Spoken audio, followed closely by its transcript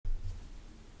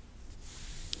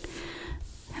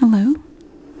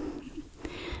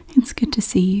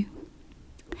see you.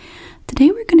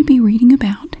 Today we're going to be reading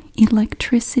about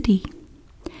electricity.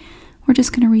 We're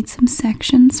just going to read some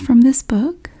sections from this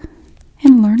book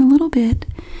and learn a little bit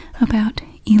about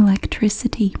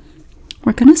electricity.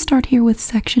 We're going to start here with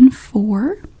section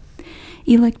 4.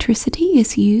 Electricity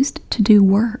is used to do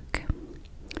work.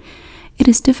 It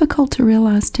is difficult to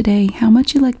realize today how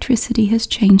much electricity has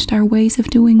changed our ways of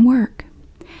doing work.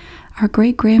 Our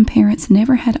great-grandparents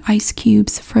never had ice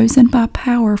cubes frozen by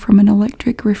power from an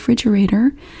electric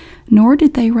refrigerator, nor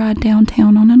did they ride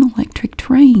downtown on an electric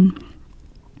train.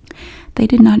 They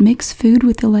did not mix food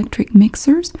with electric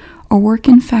mixers or work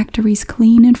in factories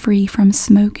clean and free from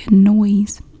smoke and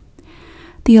noise.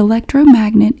 The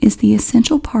electromagnet is the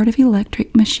essential part of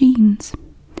electric machines.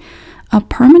 A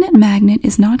permanent magnet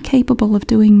is not capable of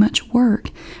doing much work,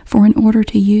 for in order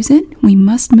to use it, we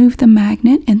must move the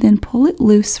magnet and then pull it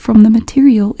loose from the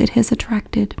material it has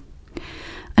attracted.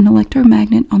 An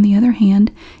electromagnet, on the other hand,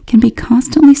 can be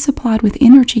constantly supplied with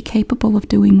energy capable of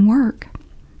doing work.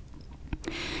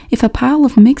 If a pile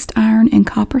of mixed iron and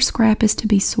copper scrap is to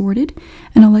be sorted,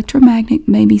 an electromagnet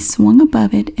may be swung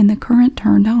above it and the current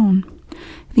turned on.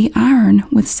 The iron,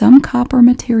 with some copper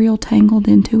material tangled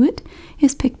into it,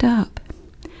 is picked up.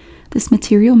 This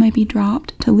material may be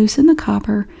dropped to loosen the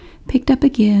copper, picked up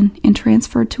again, and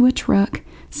transferred to a truck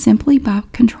simply by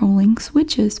controlling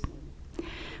switches.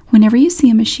 Whenever you see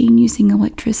a machine using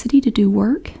electricity to do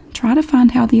work, try to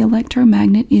find how the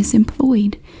electromagnet is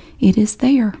employed. It is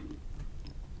there.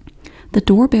 The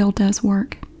doorbell does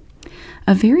work.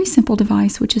 A very simple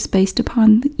device which is based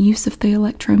upon the use of the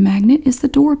electromagnet is the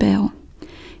doorbell.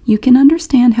 You can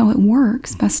understand how it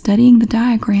works by studying the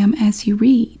diagram as you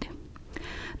read.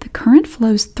 The current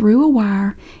flows through a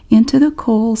wire into the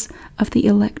coils of the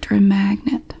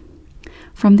electromagnet.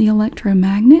 From the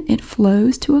electromagnet, it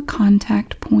flows to a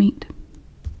contact point.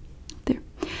 There.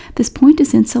 This point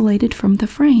is insulated from the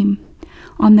frame.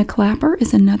 On the clapper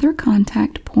is another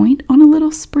contact point on a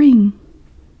little spring.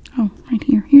 Oh, right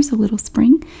here. Here's a little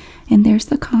spring, and there's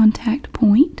the contact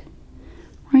point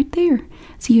right there.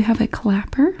 So you have a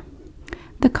clapper,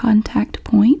 the contact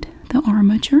point, the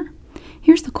armature.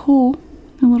 Here's the coil.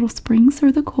 The little springs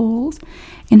are the coils,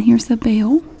 and here's the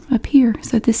bell up here.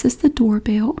 So this is the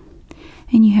doorbell,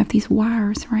 and you have these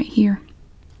wires right here.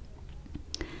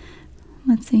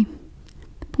 Let's see.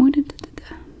 The point of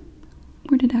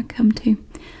where did I come to?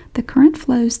 The current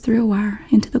flows through a wire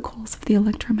into the coils of the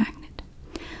electromagnet.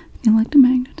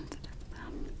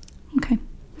 Okay.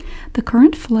 The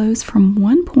current flows from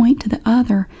one point to the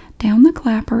other down the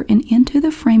clapper and into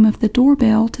the frame of the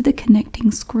doorbell to the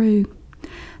connecting screw.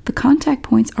 The contact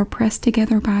points are pressed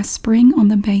together by a spring on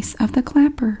the base of the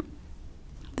clapper.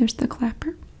 There's the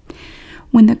clapper.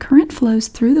 When the current flows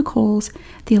through the coils,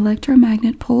 the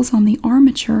electromagnet pulls on the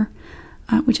armature,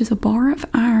 which is a bar of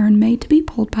iron made to be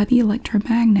pulled by the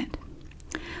electromagnet.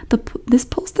 This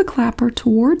pulls the clapper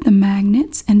toward the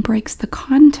magnets and breaks the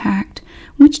contact,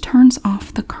 which turns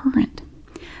off the current.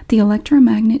 The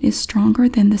electromagnet is stronger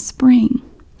than the spring.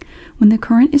 When the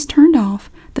current is turned off,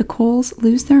 the coils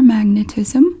lose their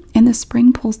magnetism and the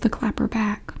spring pulls the clapper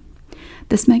back.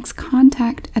 This makes a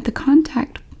contact at the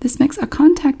contact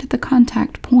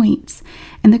points,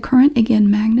 and the current again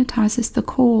magnetizes the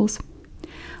coils.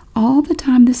 All the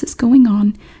time this is going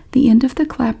on, the end of the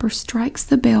clapper strikes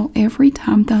the bell every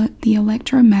time the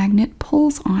electromagnet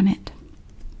pulls on it.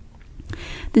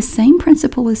 The same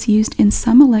principle is used in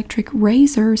some electric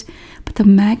razors, but the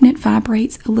magnet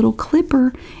vibrates a little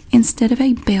clipper instead of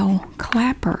a bell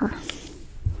clapper.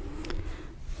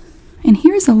 And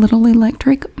here's a little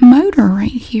electric motor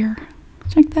right here.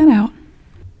 Check that out.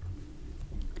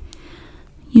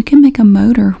 You can make a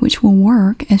motor which will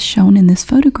work as shown in this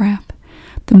photograph.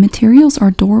 The materials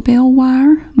are doorbell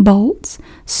wire, bolts,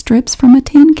 strips from a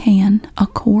tin can, a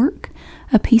cork,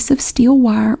 a piece of steel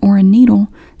wire or a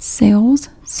needle, cells,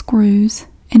 screws,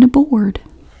 and a board.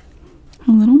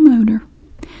 A little motor.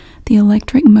 The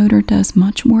electric motor does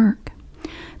much work.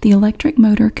 The electric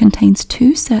motor contains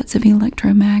two sets of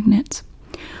electromagnets.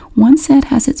 One set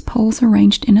has its poles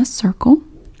arranged in a circle,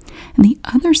 and the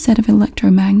other set of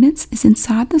electromagnets is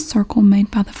inside the circle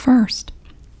made by the first.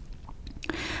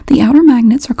 The outer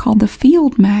magnets are called the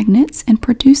field magnets and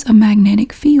produce a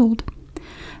magnetic field.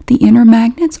 The inner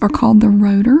magnets are called the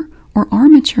rotor or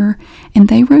armature, and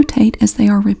they rotate as they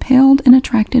are repelled and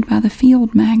attracted by the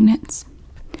field magnets.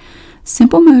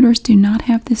 Simple motors do not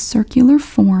have this circular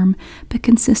form, but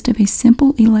consist of a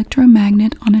simple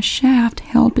electromagnet on a shaft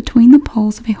held between the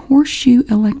poles of a horseshoe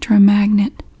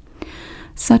electromagnet.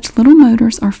 Such little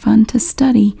motors are fun to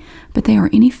study, but they are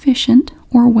inefficient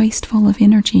or wasteful of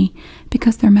energy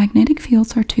because their magnetic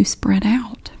fields are too spread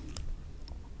out.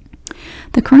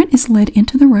 The current is led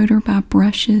into the rotor by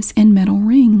brushes and metal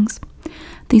rings.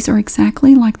 These are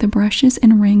exactly like the brushes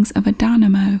and rings of a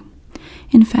dynamo.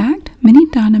 In fact, many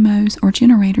dynamos or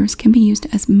generators can be used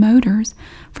as motors,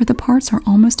 for the parts are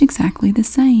almost exactly the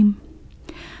same.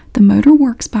 The motor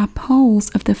works by poles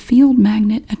of the field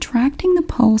magnet attracting the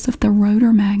poles of the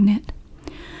rotor magnet.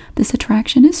 This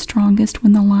attraction is strongest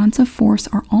when the lines of force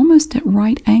are almost at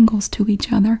right angles to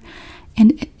each other,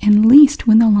 and least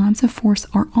when the lines of force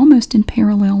are almost in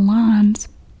parallel lines.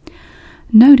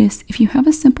 Notice, if you have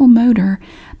a simple motor,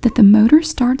 that the motor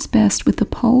starts best with the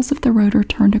poles of the rotor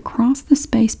turned across the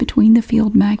space between the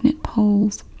field magnet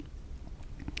poles.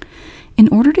 In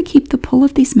order to keep the pull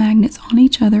of these magnets on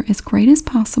each other as great as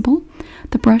possible,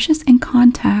 the brushes and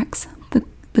contacts,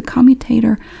 the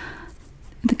commutator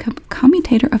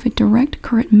of a direct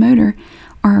current motor,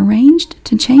 are arranged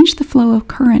to change the flow of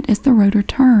current as the rotor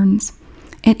turns.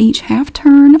 At each half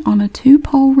turn on a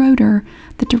two-pole rotor,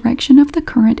 the direction of the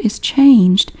current is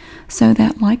changed so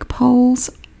that like poles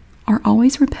are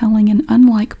always repelling and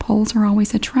unlike poles are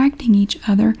always attracting each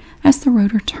other as the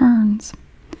rotor turns.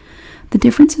 The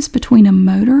differences between a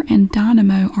motor and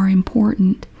dynamo are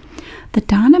important. The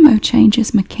dynamo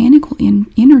changes mechanical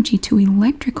energy to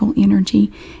electrical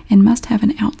energy and must have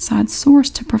an outside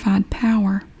source to provide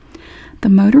power. The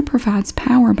motor provides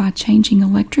power by changing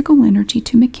electrical energy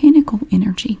to mechanical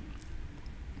energy.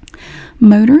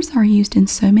 Motors are used in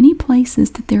so many places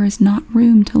that there is not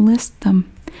room to list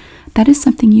them. That is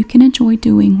something you can enjoy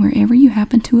doing wherever you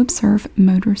happen to observe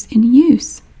motors in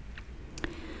use.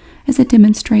 As a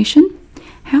demonstration,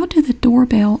 how do the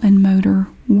doorbell and motor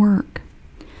work?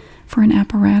 For an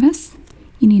apparatus,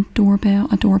 you need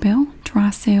a doorbell,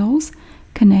 dry cells,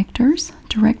 connectors,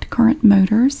 direct current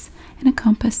motors, and a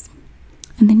compass.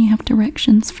 And then you have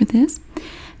directions for this.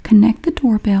 Connect the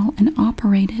doorbell and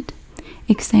operate it.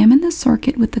 Examine the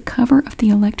circuit with the cover of the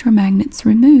electromagnets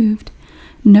removed.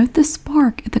 Note the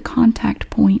spark at the contact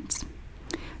points.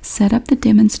 Set up the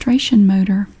demonstration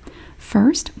motor.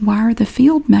 First, wire the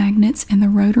field magnets and the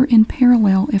rotor in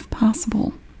parallel if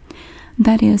possible.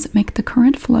 That is, make the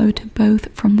current flow to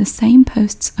both from the same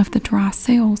posts of the dry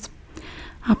cells.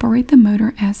 Operate the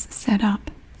motor as set up.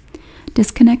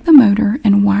 Disconnect the motor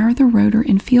and wire the rotor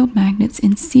and field magnets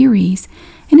in series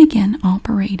and again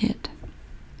operate it.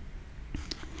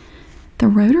 The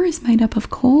rotor is made up of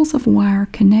coils of wire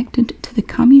connected to the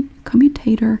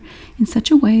commutator in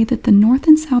such a way that the north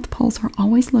and south poles are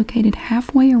always located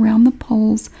halfway around the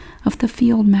poles of the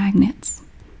field magnets.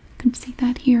 You can see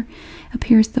that here.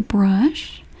 Appears the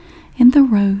brush and the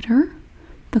rotor.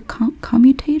 The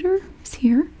commutator is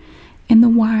here, and the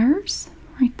wires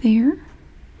right there.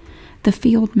 The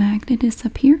field magnet is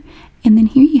up here, and then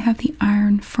here you have the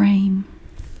iron frame.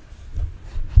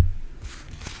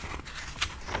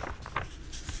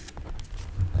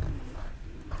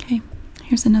 Okay,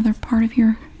 here's another part of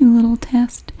your little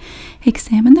test.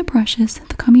 Examine the brushes,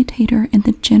 the commutator, and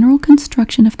the general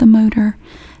construction of the motor.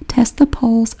 Test the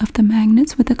poles of the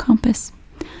magnets with a compass.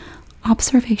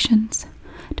 Observations.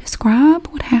 Describe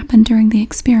what happened during the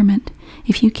experiment.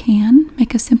 If you can,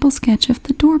 make a simple sketch of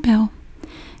the doorbell.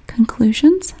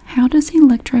 Conclusions. How does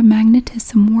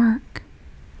electromagnetism work?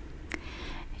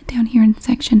 Down here in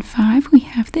section 5 we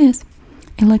have this.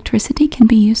 Electricity can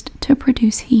be used to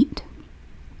produce heat.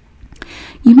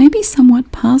 You may be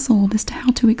somewhat puzzled as to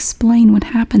how to explain what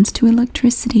happens to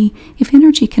electricity if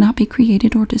energy cannot be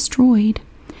created or destroyed.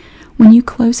 When you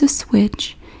close a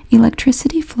switch,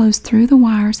 electricity flows through the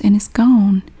wires and is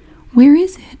gone. Where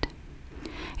is it?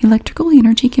 Electrical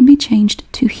energy can be changed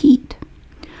to heat.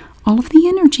 All of the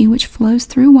energy which flows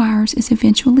through wires is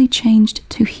eventually changed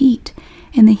to heat,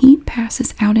 and the heat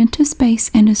passes out into space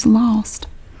and is lost.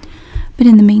 But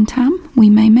in the meantime, we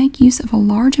may make use of a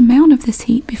large amount of this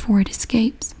heat before it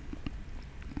escapes.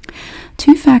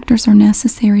 Two factors are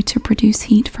necessary to produce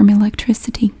heat from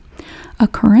electricity: a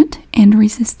current and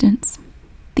resistance.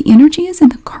 The energy is in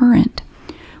the current.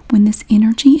 When this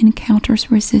energy encounters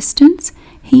resistance,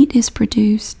 heat is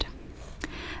produced.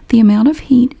 The amount of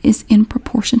heat is in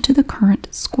proportion to the current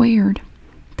squared.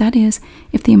 That is,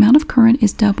 if the amount of current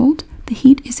is doubled, the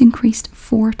heat is increased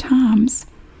 4 times.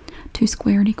 2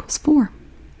 squared equals 4.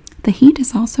 The heat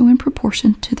is also in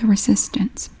proportion to the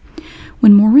resistance.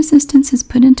 When more resistance is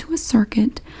put into a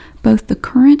circuit, both the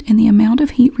current and the amount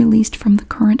of heat released from the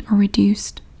current are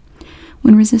reduced.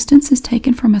 When resistance is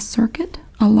taken from a circuit,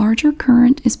 a larger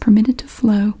current is permitted to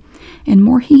flow, and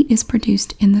more heat is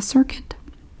produced in the circuit.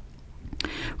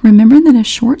 Remember that a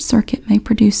short circuit may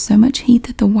produce so much heat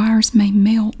that the wires may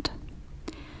melt.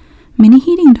 Many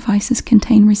heating devices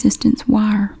contain resistance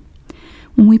wire.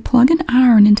 When we plug an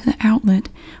iron into the outlet,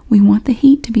 we want the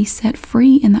heat to be set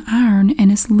free in the iron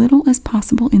and as little as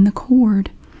possible in the cord.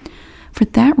 For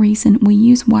that reason, we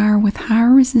use wire with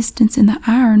higher resistance in the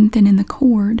iron than in the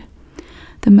cord.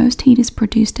 The most heat is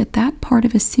produced at that part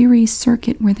of a series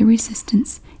circuit where the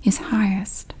resistance is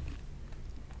highest.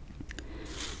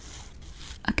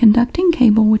 A conducting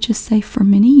cable, which is safe for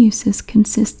many uses,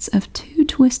 consists of two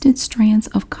twisted strands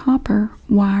of copper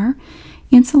wire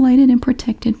insulated and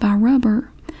protected by rubber,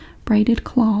 braided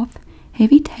cloth,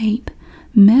 heavy tape,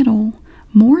 metal,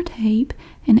 more tape,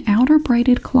 and outer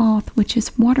braided cloth which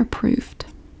is waterproofed.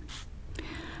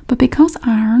 But because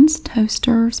irons,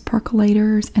 toasters,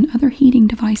 percolators, and other heating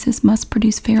devices must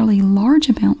produce fairly large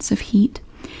amounts of heat,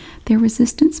 their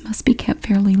resistance must be kept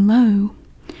fairly low.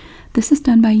 This is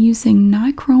done by using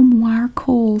nichrome wire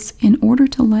coils in order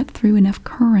to let through enough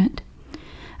current.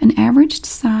 An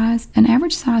average-sized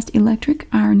electric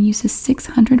iron uses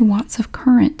 600 watts of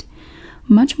current,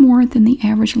 much more than the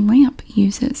average lamp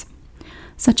uses.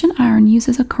 Such an iron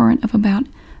uses a current of about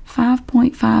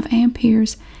 5.5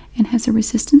 amperes and has a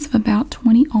resistance of about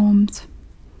 20 ohms.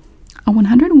 A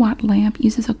 100-watt lamp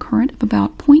uses a current of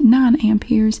about 0.9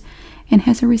 amperes and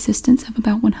has a resistance of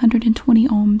about 120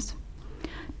 ohms.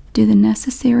 Do the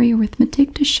necessary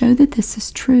arithmetic to show that this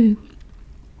is true.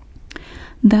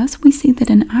 Thus, we see that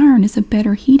an iron is a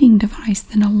better heating device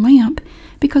than a lamp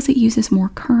because it uses more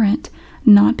current,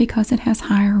 not because it has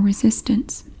higher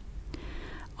resistance.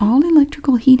 All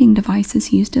electrical heating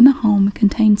devices used in the home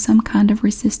contain some kind of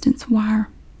resistance wire.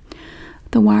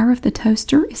 The wire of the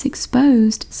toaster is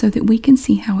exposed so that we can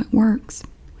see how it works.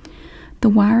 The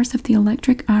wires of the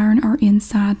electric iron are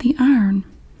inside the iron.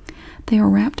 They are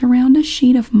wrapped around a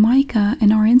sheet of mica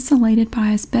and are insulated by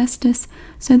asbestos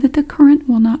so that the current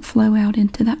will not flow out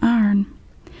into the iron.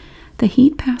 The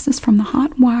heat passes from the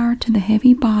hot wire to the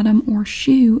heavy bottom or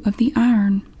shoe of the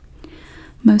iron.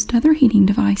 Most other heating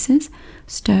devices,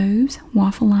 stoves,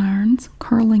 waffle irons,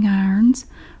 curling irons,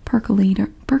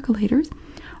 percolators,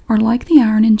 are like the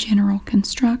iron in general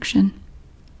construction.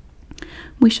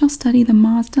 We shall study the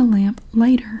Mazda lamp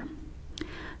later.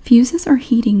 Fuses are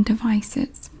heating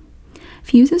devices.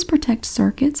 Fuses protect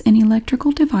circuits and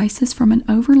electrical devices from an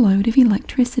overload of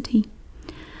electricity.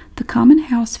 The common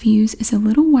house fuse is a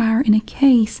little wire in a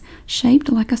case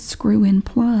shaped like a screw-in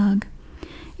plug.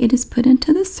 It is put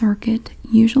into the circuit,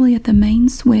 usually at the main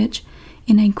switch,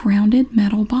 in a grounded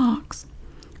metal box.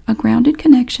 A grounded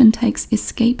connection takes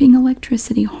escaping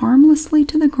electricity harmlessly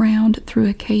to the ground through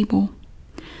a cable.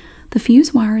 The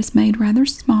fuse wire is made rather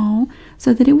small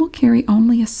so that it will carry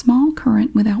only a small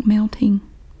current without melting.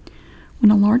 When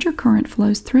a larger current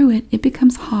flows through it, it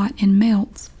becomes hot and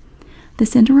melts.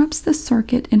 This interrupts the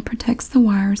circuit and protects the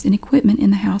wires and equipment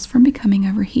in the house from becoming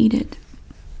overheated.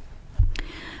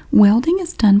 Welding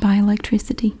is done by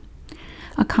electricity.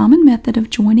 A common method of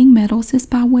joining metals is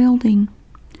by welding.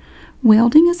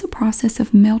 Welding is a process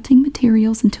of melting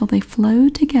materials until they flow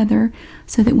together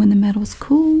so that when the metals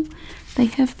cool, they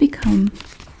have become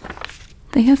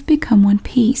one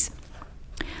piece.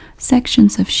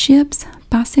 Sections of ships,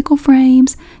 bicycle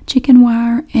frames, chicken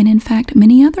wire, and in fact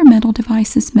many other metal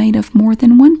devices made of more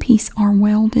than one piece are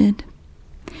welded.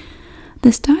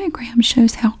 This diagram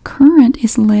shows how current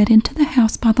is led into the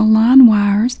house by the line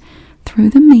wires, through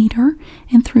the meter,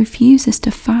 and through fuses to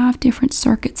 5 different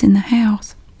circuits in the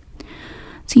house.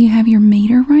 So you have your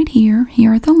meter right here.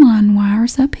 Here are the line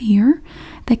wires up here.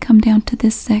 They come down to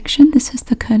this section. This is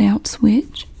the cutout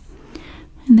switch.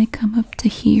 And they come up to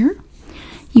here.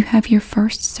 You have your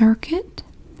first circuit,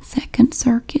 second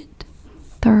circuit,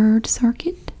 third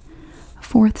circuit,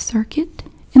 fourth circuit,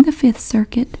 and the fifth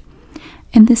circuit.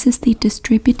 And this is the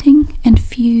distributing and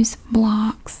fuse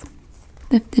blocks.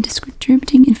 The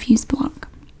distributing and fuse block.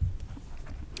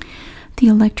 The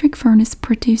electric furnace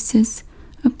produces,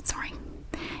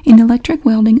 in electric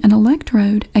welding, an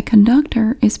electrode, a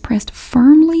conductor, is pressed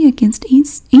firmly against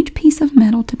each piece of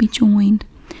metal to be joined.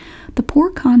 The poor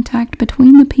contact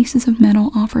between the pieces of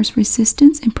metal offers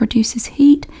resistance and produces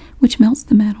heat, which melts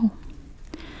the metal.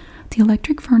 The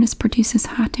electric furnace produces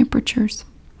high temperatures.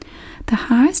 The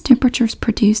highest temperatures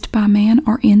produced by man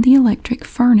are in the electric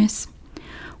furnace.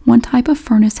 One type of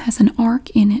furnace has an arc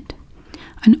in it.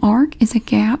 An arc is a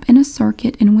gap in a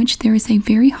circuit in which there is a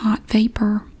very hot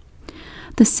vapor.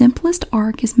 The simplest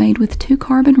arc is made with 2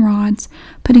 carbon rods,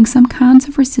 putting some kinds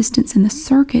of resistance in the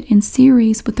circuit in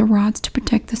series with the rods to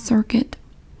protect the circuit.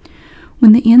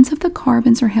 When the ends of the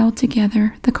carbons are held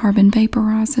together, the carbon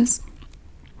vaporizes.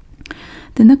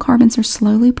 Then the carbons are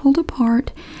slowly pulled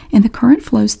apart, and the current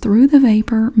flows through the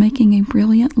vapor, making a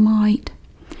brilliant light.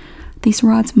 These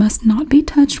rods must not be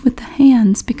touched with the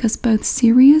hands because both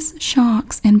serious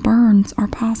shocks and burns are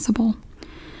possible.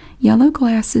 Yellow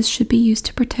glasses should be used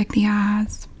to protect the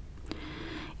eyes.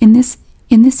 In this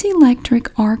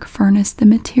electric arc furnace, the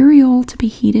material to be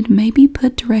heated may be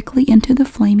put directly into the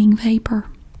flaming vapor.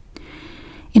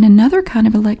 In another kind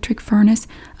of electric furnace,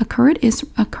 a current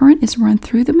is run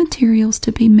through the materials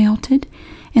to be melted,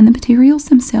 and the materials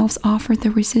themselves offer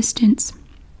the resistance.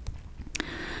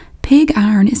 Pig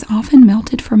iron is often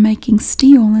melted for making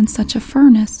steel in such a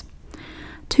furnace.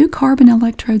 2 carbon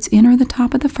electrodes enter the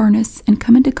top of the furnace and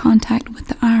come into contact with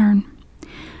the iron.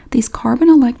 These carbon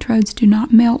electrodes do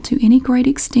not melt to any great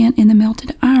extent in the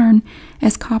melted iron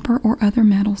as copper or other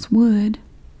metals would.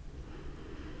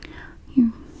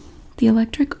 The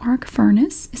electric arc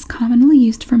furnace is commonly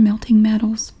used for melting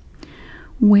metals.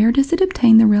 Where does it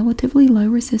obtain the relatively low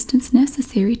resistance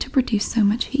necessary to produce so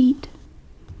much heat?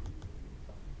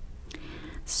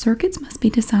 Circuits must be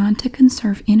designed to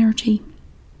conserve energy.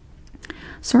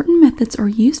 Certain methods are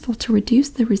useful to reduce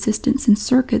the resistance in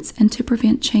circuits and to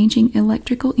prevent changing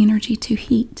electrical energy to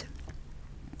heat.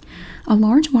 A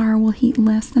large wire will heat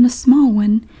less than a small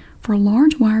one, for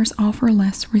large wires offer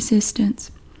less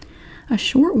resistance. A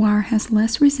short wire has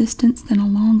less resistance than a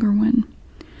longer one.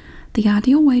 The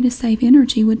ideal way to save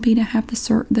energy would be to have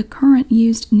the current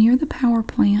used near the power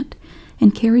plant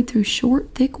and carried through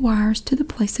short, thick wires to the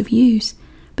place of use,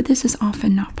 but this is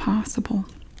often not possible.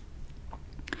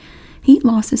 Heat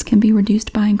losses can be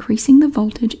reduced by increasing the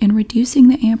voltage and reducing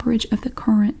the amperage of the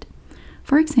current.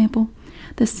 For example,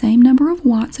 the same number of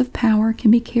watts of power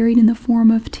can be carried in the form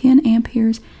of 10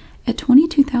 amperes at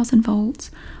 22,000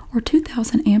 volts or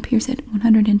 2,000 amperes at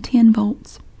 110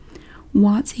 volts.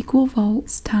 Watts equal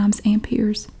volts times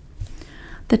amperes.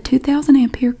 The 2,000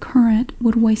 ampere current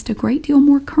would waste a great deal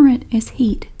more current as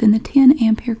heat than the 10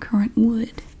 ampere current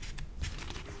would.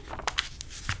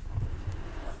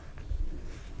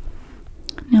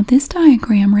 Now this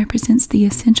diagram represents the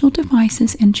essential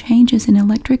devices and changes in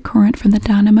electric current from the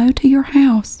dynamo to your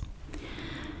house.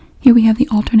 Here we have the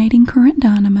alternating current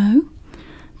dynamo,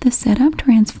 the setup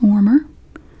transformer,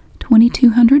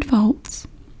 2200 volts,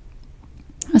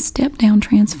 a step-down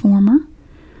transformer,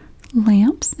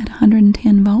 lamps at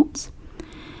 110 volts,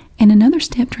 and another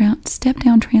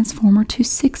step-down transformer to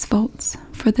 6 volts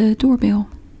for the doorbell.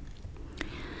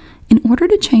 In order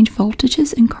to change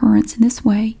voltages and currents in this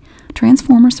way,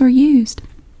 transformers are used.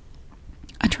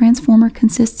 A transformer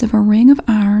consists of a ring of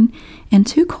iron and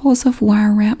 2 coils of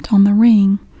wire wrapped on the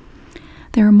ring.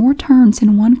 There are more turns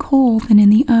in one coil than in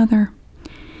the other.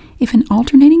 If an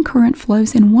alternating current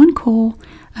flows in one coil,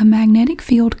 a magnetic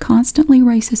field constantly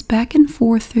races back and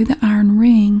forth through the iron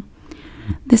ring.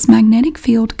 This magnetic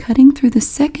field cutting through the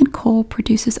second coil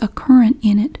produces a current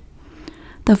in it.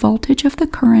 The voltage of the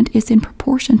current is in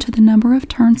proportion to the number of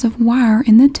turns of wire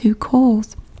in the 2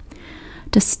 coils.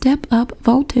 To step up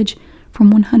voltage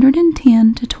from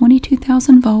 110 to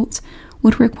 22,000 volts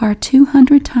would require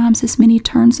 200 times as many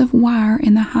turns of wire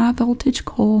in the high voltage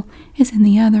coil as in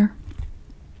the other.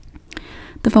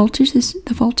 The voltage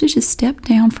is stepped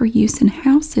down for use in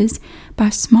houses by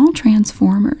small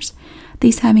transformers,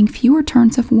 these having fewer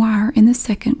turns of wire in the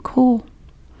second coil.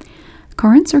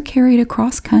 Currents are carried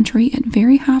across country at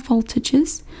very high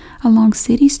voltages, along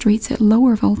city streets at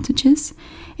lower voltages,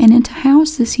 and into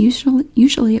houses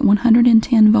usually at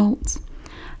 110 volts.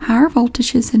 Higher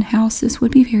voltages in houses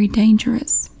would be very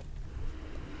dangerous.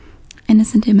 And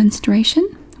as a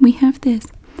demonstration, we have this.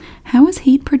 How is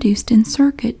heat produced in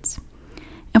circuits?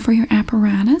 And for your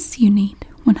apparatus, you need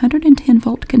 110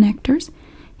 volt connectors,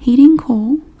 heating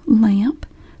coil, lamp,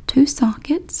 2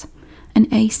 sockets, an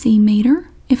AC meter,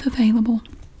 if available.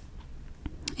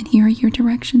 And here are your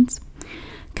directions.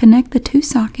 Connect the 2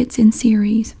 sockets in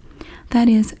series. That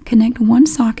is, connect one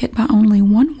socket by only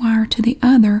one wire to the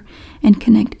other and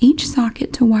connect each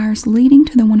socket to wires leading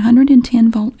to the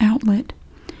 110 volt outlet.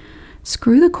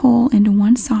 Screw the coil into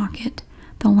one socket,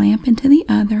 the lamp into the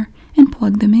other, and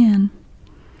plug them in.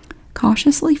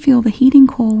 Cautiously feel the heating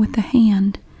coil with the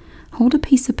hand. Hold a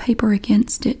piece of paper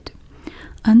against it.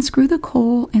 Unscrew the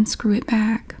coil and screw it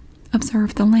back.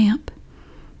 Observe the lamp.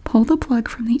 Pull the plug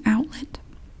from the outlet.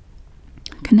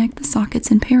 Connect the sockets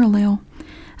in parallel.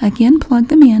 Again plug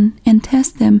them in and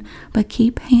test them, but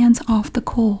keep hands off the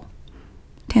coil.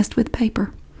 Test with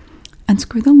paper.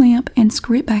 Unscrew the lamp and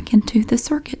screw it back into the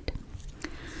circuit.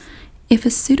 If a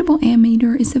suitable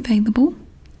ammeter is available,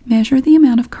 measure the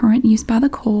amount of current used by the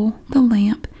coil, the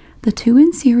lamp, the 2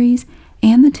 in series,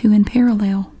 and the 2 in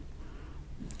parallel.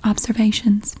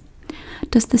 Observations.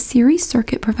 Does the series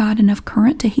circuit provide enough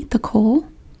current to heat the coil,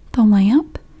 the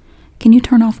lamp, Can you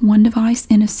turn off one device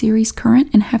in a series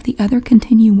current and have the other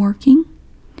continue working?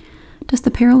 Does the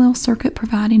parallel circuit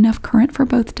provide enough current for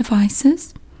both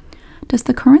devices? Does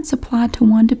the current supplied to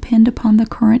one depend upon the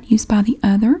current used by the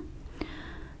other?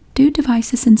 Do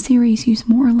devices in series use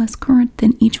more or less current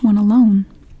than each one alone?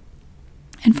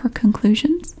 And for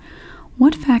conclusions,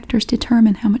 what factors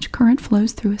determine how much current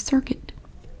flows through a circuit?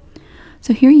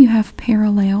 So here you have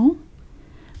parallel,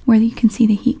 where you can see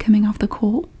the heat coming off the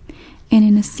coil, and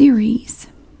in a series,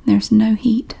 there's no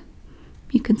heat.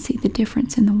 You can see the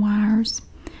difference in the wires,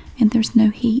 and there's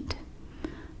no heat.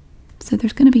 So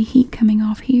there's going to be heat coming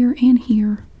off here and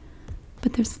here,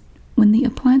 but when the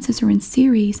appliances are in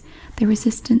series, the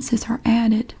resistances are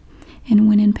added, and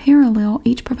when in parallel,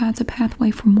 each provides a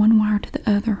pathway from one wire to the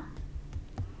other.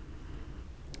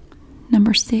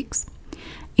 Number 6,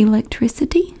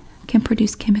 electricity can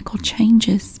produce chemical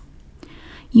changes.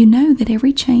 You know that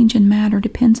every change in matter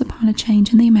depends upon a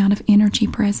change in the amount of energy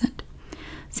present.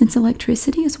 Since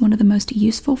electricity is one of the most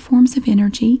useful forms of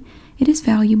energy, it is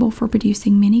valuable for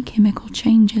producing many chemical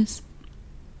changes.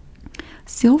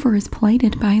 Silver is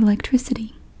plated by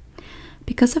electricity.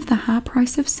 Because of the high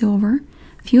price of silver,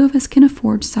 few of us can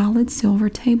afford solid silver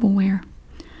tableware.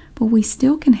 But we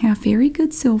still can have very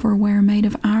good silverware made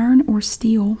of iron or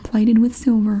steel plated with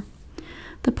silver.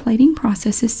 The plating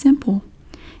process is simple.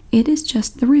 It is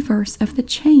just the reverse of the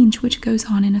change which goes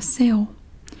on in a cell.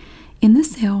 In the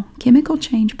cell, chemical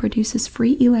change produces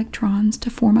free electrons to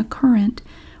form a current,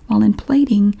 while in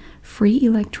plating, free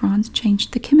electrons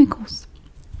change the chemicals.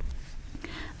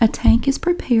 A tank is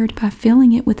prepared by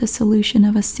filling it with a solution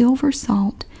of a silver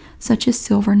salt, such as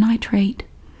silver nitrate.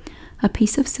 A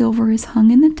piece of silver is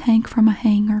hung in the tank from a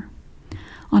hanger.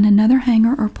 On another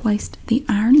hanger are placed the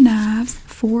iron knives,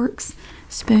 forks,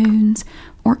 spoons,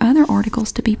 or other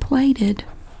articles to be plated.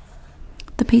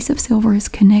 The piece of silver is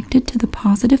connected to the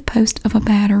positive post of a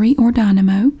battery or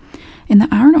dynamo, and the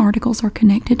iron articles are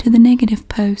connected to the negative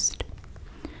post.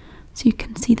 So you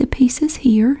can see the pieces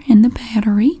here in the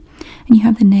battery, and you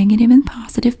have the negative and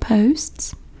positive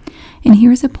posts. And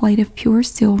here is a plate of pure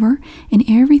silver, and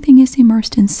everything is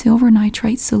immersed in silver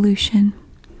nitrate solution.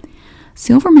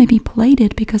 Silver may be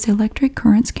plated because electric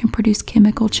currents can produce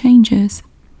chemical changes.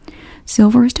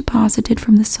 Silver is deposited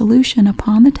from the solution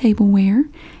upon the tableware,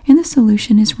 and the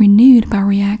solution is renewed by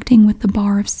reacting with the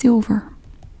bar of silver.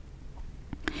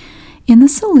 In the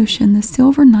solution, the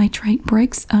silver nitrate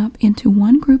breaks up into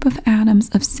one group of atoms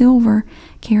of silver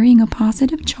carrying a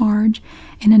positive charge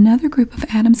and another group of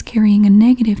atoms carrying a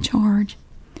negative charge.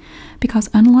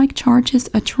 Because unlike charges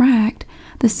attract,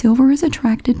 the silver is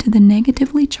attracted to the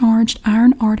negatively charged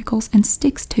iron articles and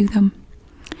sticks to them.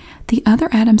 The other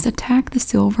atoms attack the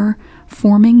silver,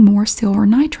 forming more silver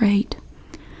nitrate.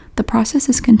 The process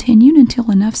is continued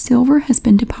until enough silver has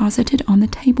been deposited on the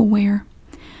tableware.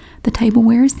 The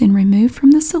tableware is then removed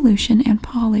from the solution and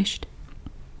polished.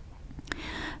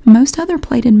 Most other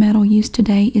plated metal used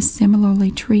today is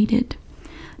similarly treated.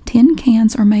 Tin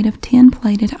cans are made of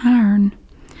tin-plated iron.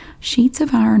 Sheets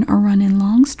of iron are run in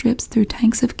long strips through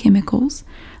tanks of chemicals,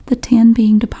 the tin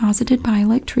being deposited by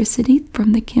electricity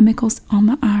from the chemicals on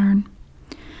the iron.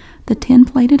 The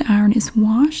tin-plated iron is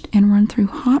washed and run through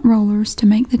hot rollers to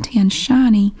make the tin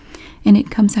shiny, and it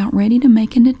comes out ready to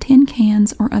make into tin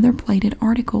cans or other plated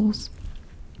articles.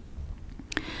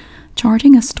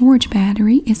 Charging a storage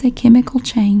battery is a chemical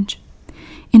change.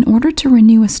 In order to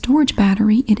renew a storage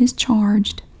battery, it is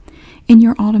charged. In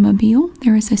your automobile,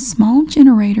 there is a small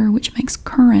generator which makes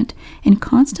current and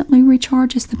constantly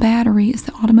recharges the battery as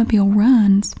the automobile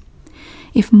runs.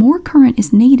 If more current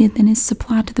is needed than is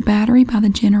supplied to the battery by the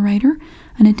generator,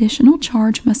 an additional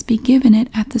charge must be given it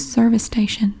at the service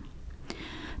station.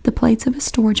 The plates of a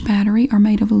storage battery are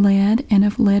made of lead and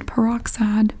of lead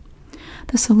peroxide.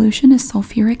 The solution is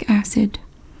sulfuric acid.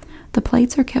 The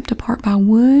plates are kept apart by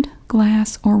wood,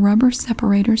 glass, or rubber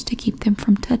separators to keep them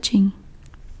from touching.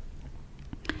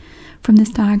 From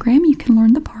this diagram, you can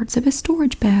learn the parts of a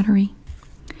storage battery.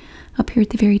 Up here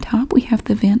at the very top, we have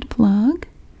the vent plug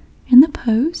and the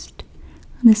post.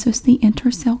 This is the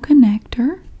intercell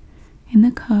connector and the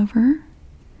cover.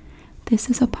 This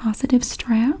is a positive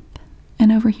strap,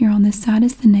 and over here on this side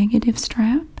is the negative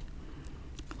strap.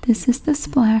 This is the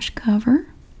splash cover.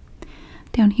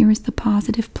 Down here is the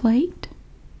positive plate.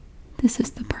 This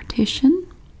is the partition.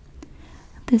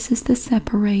 This is the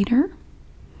separator.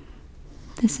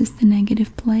 This is the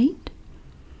negative plate.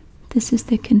 This is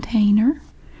the container.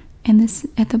 And this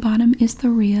at the bottom is the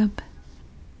rib.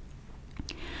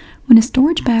 When a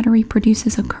storage battery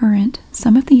produces a current,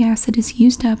 some of the acid is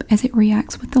used up as it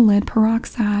reacts with the lead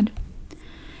peroxide.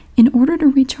 In order to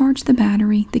recharge the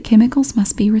battery, the chemicals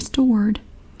must be restored.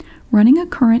 Running a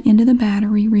current into the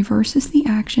battery reverses the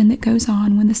action that goes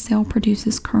on when the cell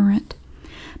produces current.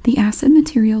 The acid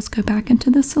materials go back into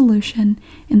the solution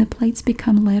and the plates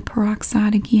become lead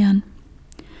peroxide again.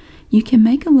 You can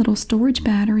make a little storage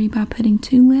battery by putting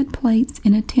 2 lead plates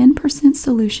in a 10%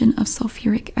 solution of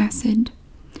sulfuric acid.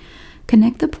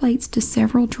 Connect the plates to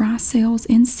several dry cells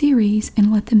in series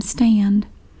and let them stand.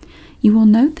 You will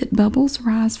note that bubbles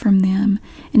rise from them,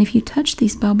 and if you touch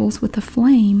these bubbles with a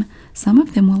flame, some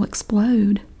of them will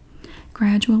explode.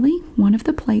 Gradually, one of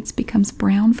the plates becomes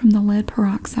brown from the lead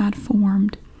peroxide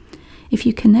formed. If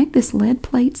you connect this lead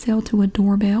plate cell to a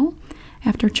doorbell,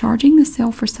 after charging the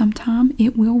cell for some time,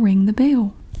 it will ring the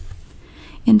bell.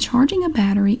 In charging a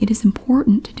battery, it is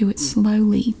important to do it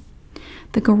slowly.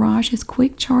 The garage's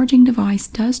quick charging device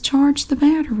does charge the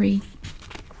battery,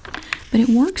 but it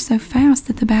works so fast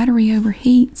that the battery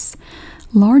overheats.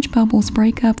 Large bubbles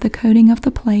break up the coating of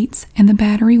the plates, and the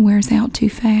battery wears out too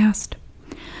fast.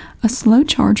 A slow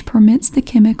charge permits the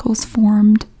chemicals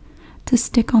formed to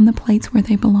stick on the plates where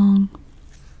they belong.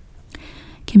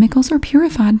 Chemicals are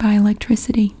purified by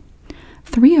electricity.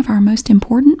 3 of our most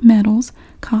important metals,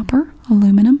 copper,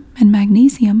 aluminum, and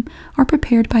magnesium, are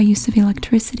prepared by use of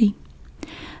electricity.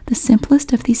 The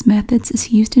simplest of these methods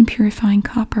is used in purifying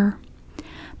copper.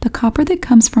 The copper that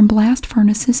comes from blast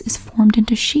furnaces is formed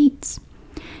into sheets.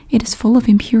 It is full of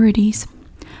impurities.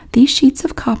 These sheets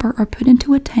of copper are put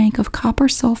into a tank of copper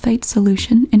sulfate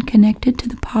solution and connected to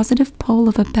the positive pole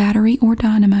of a battery or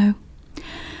dynamo.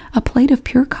 A plate of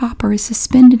pure copper is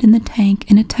suspended in the tank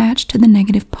and attached to the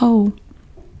negative pole.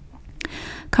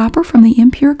 Copper from the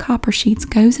impure copper sheets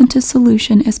goes into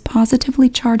solution as positively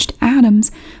charged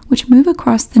atoms, which move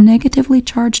across the negatively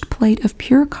charged plate of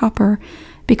pure copper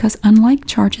because unlike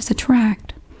charges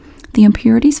attract. The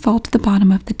impurities fall to the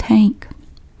bottom of the tank.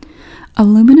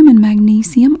 Aluminum and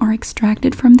magnesium are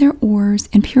extracted from their ores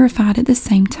and purified at the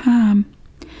same time.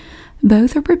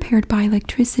 Both are prepared by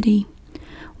electricity.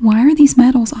 Why are these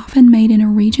metals often made in a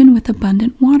region with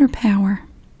abundant water power?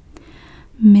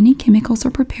 Many chemicals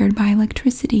are prepared by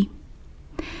electricity.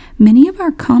 Many of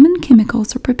our common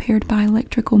chemicals are prepared by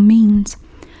electrical means.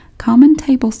 Common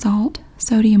table salt,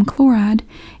 sodium chloride,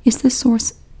 is the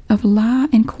source of lye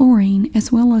and chlorine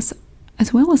as well as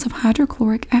of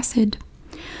hydrochloric acid.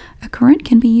 A current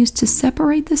can be used to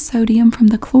separate the sodium from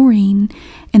the chlorine,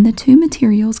 and the 2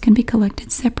 materials can be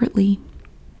collected separately.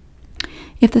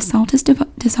 If the salt is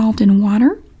dissolved in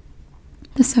water,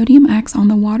 the sodium acts on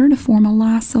the water to form a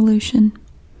lye solution.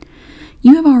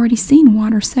 You have already seen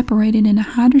water separated into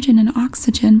hydrogen and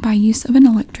oxygen by use of an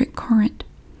electric current.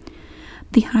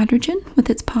 The hydrogen, with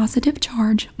its positive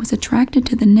charge, was attracted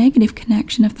to the negative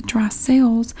connection of the dry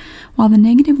cells, while the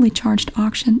negatively charged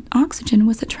oxygen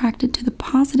was attracted to the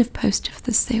positive post of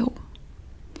the cell.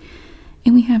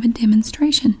 And we have a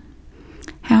demonstration.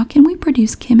 How can we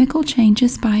produce chemical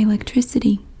changes by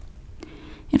electricity?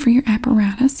 And for your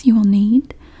apparatus, you will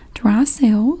need dry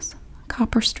cells,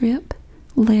 copper strip,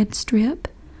 lead strip,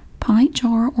 pint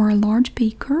jar or a large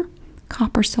beaker,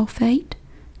 copper sulfate,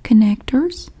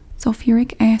 connectors,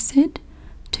 sulfuric acid,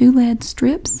 2 lead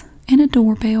strips, and a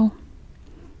doorbell.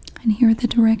 And here are the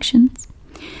directions.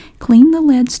 Clean the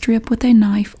lead strip with a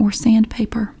knife or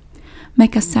sandpaper.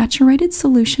 Make a saturated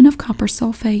solution of copper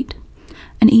sulfate.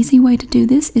 An easy way to do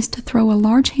this is to throw a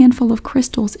large handful of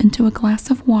crystals into a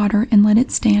glass of water and let it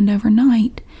stand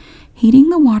overnight. Heating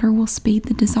the water will speed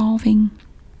the dissolving.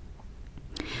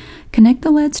 Connect the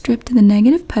lead strip to the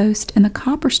negative post and the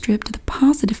copper strip to the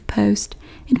positive post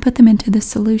and put them into the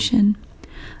solution.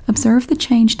 Observe the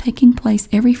change taking place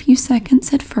every few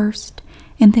seconds at first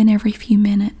and then every few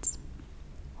minutes.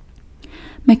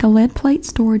 Make a lead plate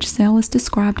storage cell as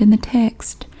described in the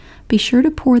text. Be sure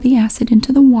to pour the acid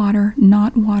into the water,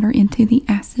 not water into the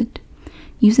acid.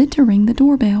 Use it to ring the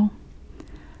doorbell.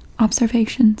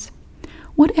 Observations.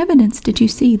 What evidence did you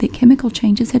see that chemical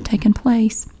changes had taken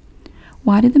place?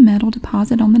 Why did the metal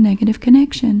deposit on the negative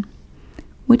connection?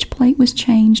 Which plate was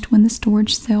changed when the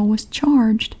storage cell was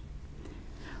charged?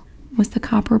 Was the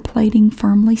copper plating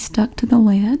firmly stuck to the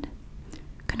lead?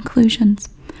 Conclusions.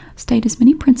 State as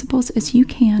many principles as you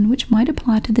can which might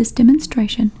apply to this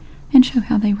demonstration and show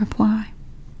how they apply.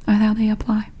 And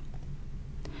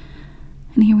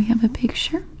here we have a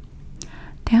picture.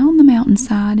 Down the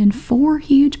mountainside in 4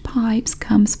 huge pipes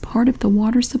comes part of the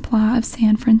water supply of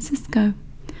San Francisco.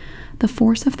 The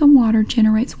force of the water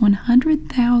generates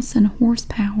 100,000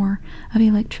 horsepower of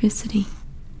electricity.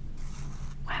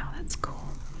 Wow, that's cool.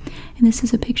 And this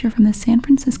is a picture from the San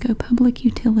Francisco Public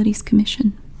Utilities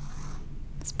Commission.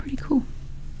 It's pretty cool.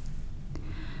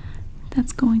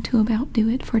 That's going to about do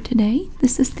it for today.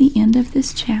 This is the end of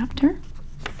this chapter.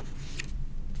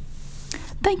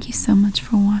 Thank you so much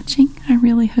for watching. I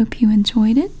really hope you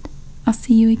enjoyed it. I'll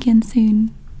see you again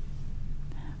soon.